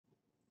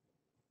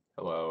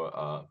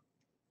Hello,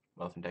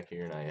 Muffin Tech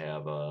here, and I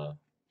have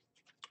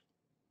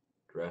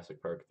Jurassic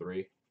Park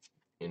 3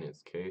 in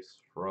its case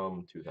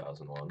from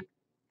 2001.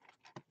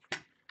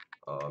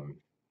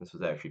 This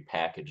was actually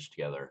packaged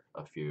together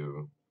a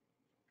few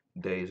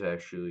days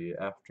actually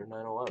after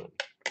 9/11.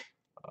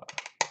 Uh,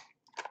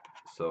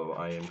 so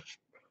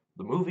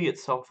the movie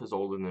itself is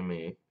older than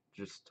me,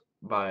 just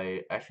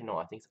by, actually no,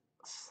 I think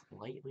it's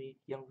slightly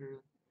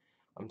younger.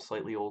 I'm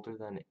slightly older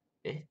than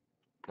it,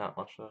 not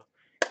much though.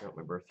 Got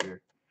my birth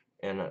year.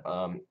 And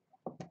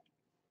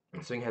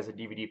this thing has a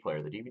DVD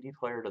player. The DVD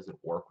player doesn't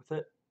work with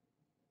it.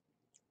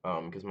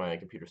 Because my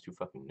computer's too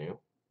fucking new.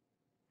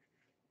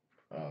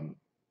 Let's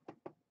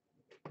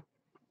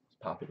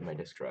pop it in my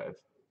disk drive.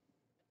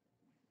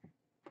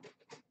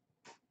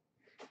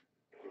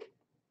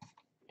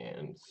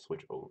 And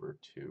switch over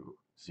to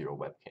zero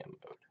webcam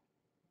mode.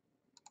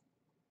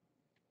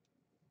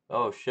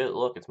 Oh shit,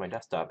 look, it's my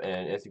desktop,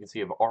 and as you can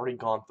see, I've already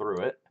gone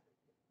through it.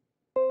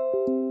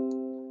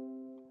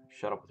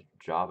 Shut up with your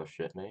Java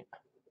shit, mate.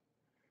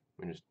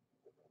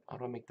 How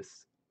do I make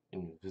this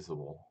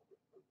invisible?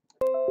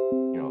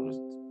 You know,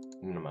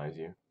 just minimize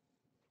you.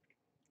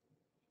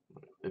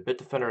 The bit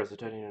defender is a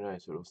titanium die,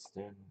 so it'll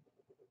stand.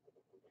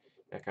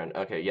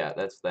 Okay, yeah,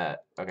 that's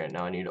that. Okay,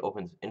 now I need to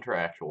open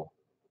Interactual.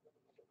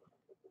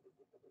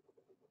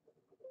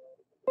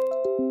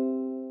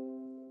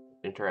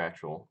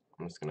 Interactual.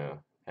 I'm just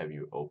gonna have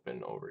you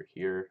open over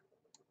here.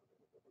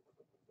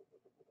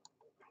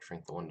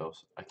 Shrink the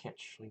windows. I can't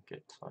shrink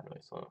it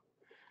sideways, so.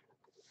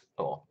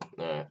 Oh,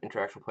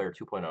 Interactual Player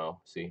 2.0.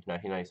 See,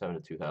 1997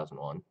 to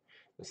 2001.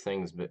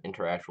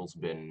 Interactual's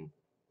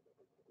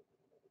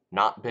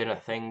not been a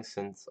thing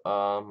since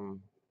quite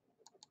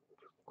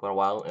a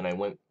while, and I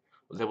was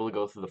able to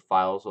go through the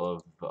files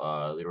of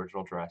the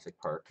original Jurassic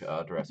Park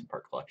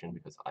collection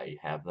because I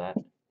have that,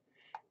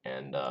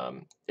 and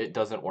it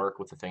doesn't work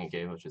with the thing it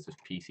gave, which is this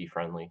PC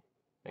friendly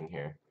thing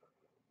here,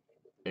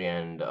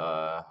 and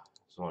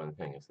so one of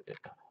the things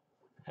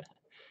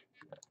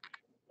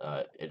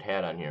it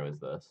had on here was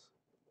this,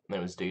 and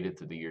it was dated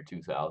to the year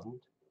 2000.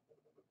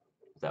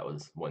 That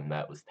was when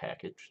that was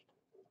packaged.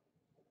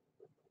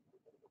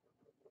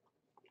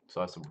 So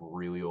I have some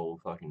really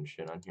old fucking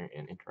shit on here,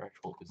 and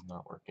Interactual is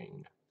not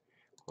working.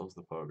 Close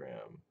the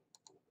program.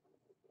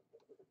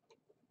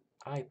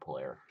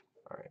 iPlayer.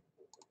 Alright.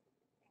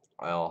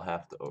 I'll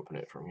have to open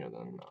it from here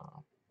then.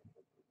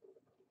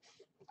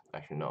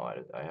 Actually, no,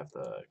 I have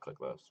to click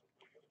this.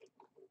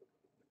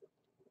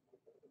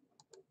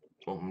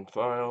 Open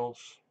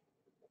files.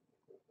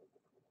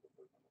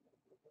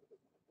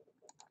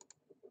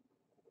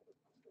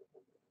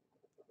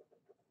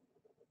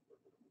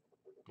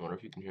 I wonder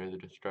if you can hear the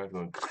disk drive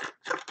going.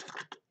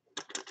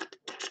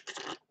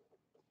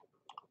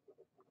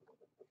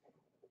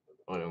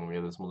 Oh, I'm gonna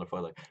get this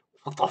motherfucker like,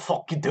 what the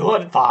fuck you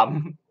doing,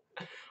 fam?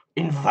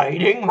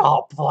 Invading my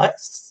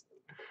place?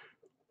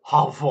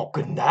 How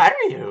fucking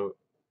dare you?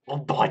 I'll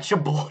bite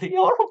your bloody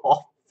arm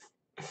off.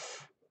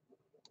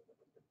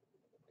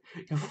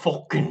 You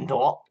fucking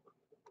dog.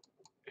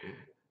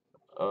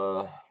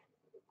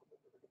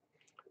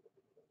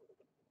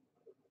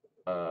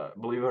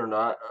 Believe it or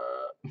not,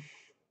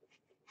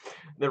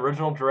 the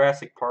original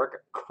Jurassic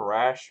Park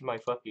crashed my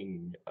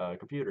fucking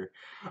computer.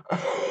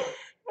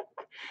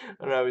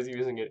 When I was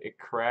using it, it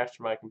crashed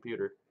my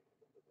computer.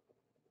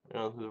 You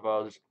know, the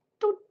file just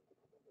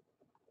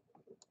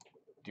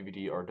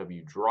DVD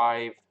RW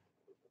drive.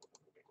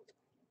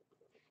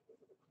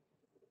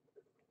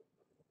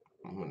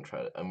 I'm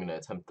gonna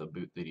attempt to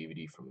boot the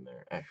DVD from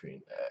there.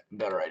 Actually,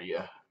 better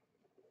idea.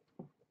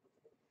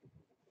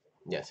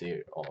 Yeah,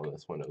 see, all of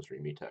this Windows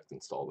Remitext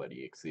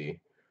install.exe.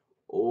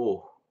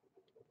 Oh,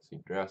 see,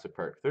 Jurassic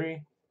Park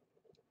 3.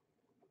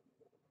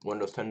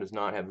 Windows 10 does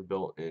not have a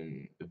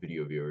built-in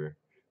video viewer.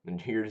 And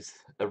here's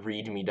a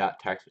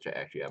readme.txt, which I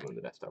actually have on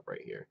the desktop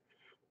right here.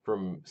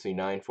 From, see,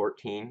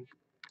 9/14,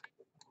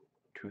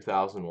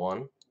 2001,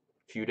 a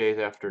few days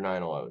after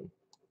 9/11.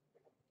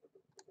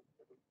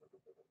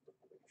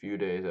 Few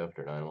days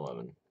after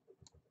 9/11.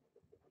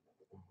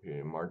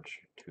 Okay, March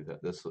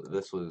 2000.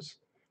 This was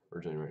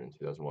originally written in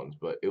 2001,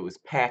 but it was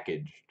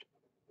packaged.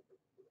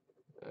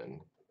 And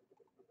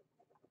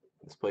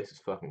this place is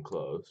fucking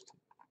closed.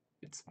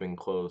 It's been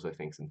closed, I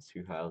think, since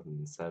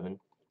 2007.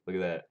 Look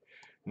at that.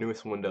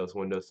 Newest Windows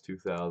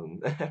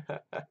 2000.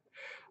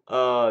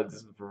 Oh, this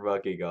is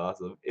fucking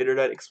awesome.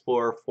 Internet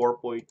Explorer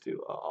 4.2.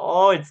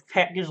 Oh, it's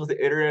packaged with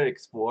Internet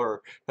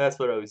Explorer. That's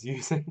what I was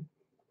using.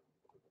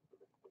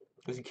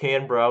 Because you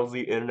can browse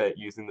the internet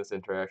using this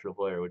Interactual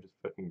player, which is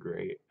fucking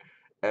great.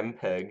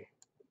 MPEG.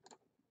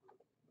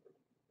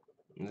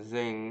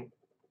 Zing.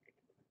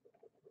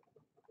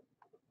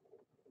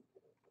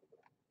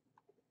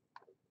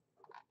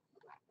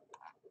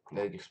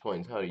 That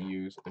explains how to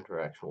use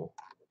Interactual.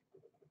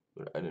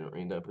 But I didn't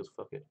read that because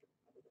fuck it.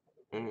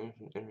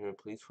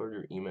 Please forward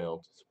your email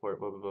to support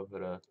blah blah blah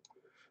blah.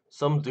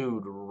 Some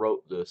dude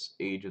wrote this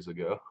ages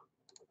ago.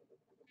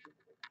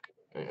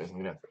 Anyways, I'm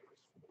gonna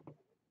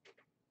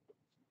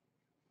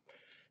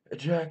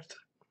eject.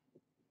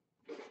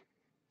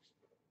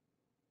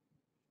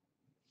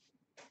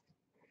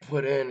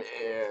 put in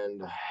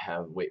and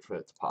wait for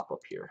it to pop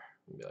up here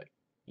and be like,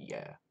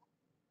 yeah.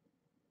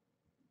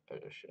 Oh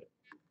shit.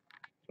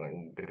 As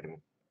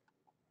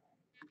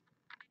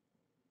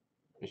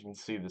you can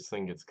see, this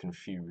thing gets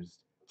confused.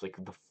 It's like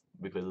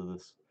because of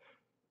this,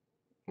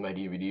 my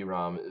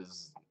DVD-ROM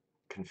is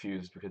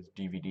confused because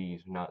DVD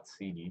is not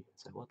CD.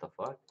 It's like, what the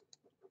fuck?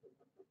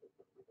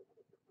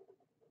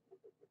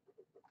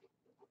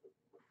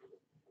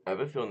 I have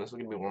a feeling this is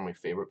gonna be one of my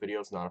favorite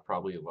videos. Not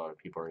probably a lot of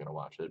people are gonna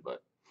watch it,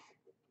 but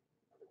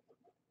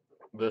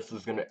this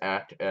is gonna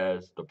act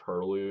as the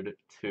prelude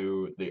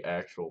to the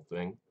actual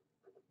thing.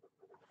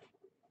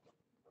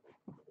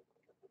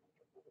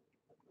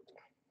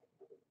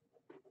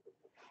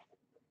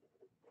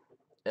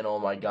 And oh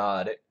my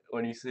god,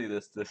 when you see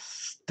this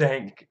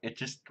stank, it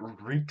just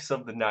reeks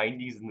of the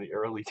 90s and the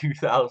early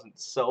 2000s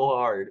so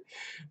hard.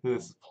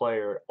 This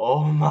player,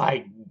 oh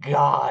my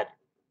god.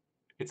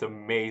 It's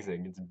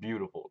amazing. It's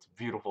beautiful. It's a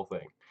beautiful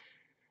thing.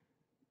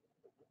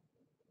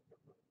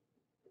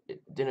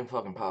 It didn't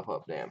fucking pop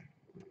up, damn.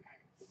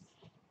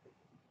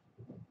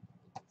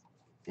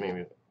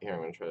 Maybe, here, I'm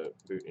gonna try to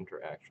boot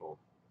Interactual.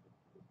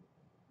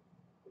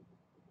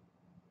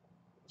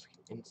 It's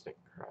like an instant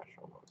crash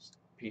almost.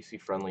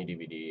 PC-friendly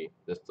DVD.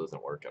 This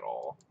doesn't work at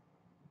all.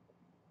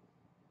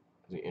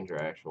 The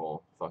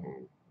Interactual,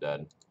 fucking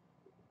dead.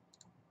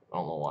 I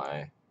don't know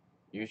why.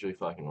 Usually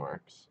fucking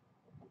works.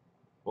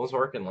 It was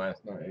working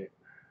last night.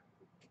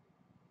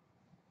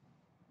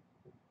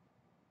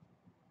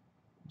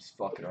 Just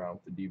fucking around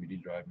with the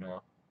DVD drive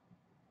now.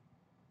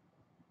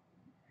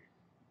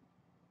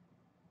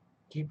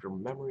 Keep your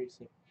memories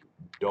in.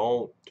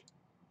 Don't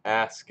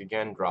ask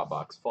again,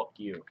 Dropbox. Fuck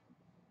you.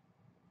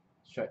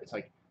 It's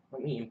like,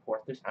 let me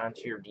import this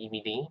onto your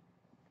DVD.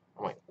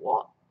 I'm like,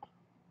 what?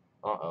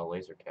 Uh-oh,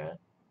 Laser Cat.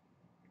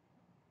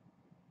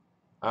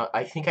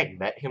 I think I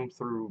met him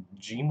through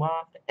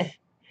Gmod.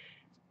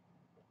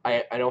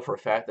 I know for a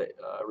fact that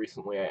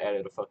recently I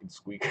added a fucking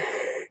squeaker.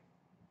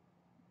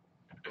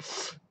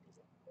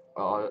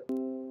 But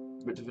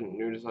different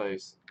new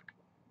device.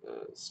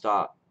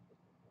 Stop.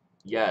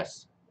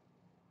 Yes.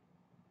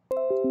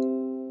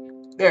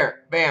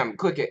 There. Bam.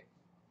 Click it.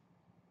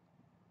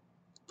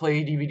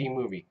 Play DVD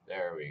movie.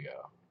 There we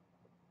go.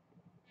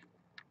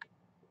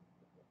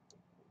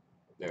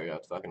 There we go.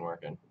 It's fucking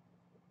working.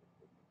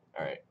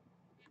 Alright.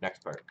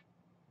 Next part.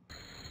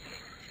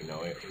 You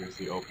know it. Here's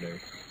the opening.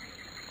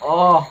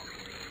 Oh!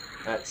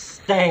 That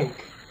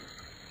stank!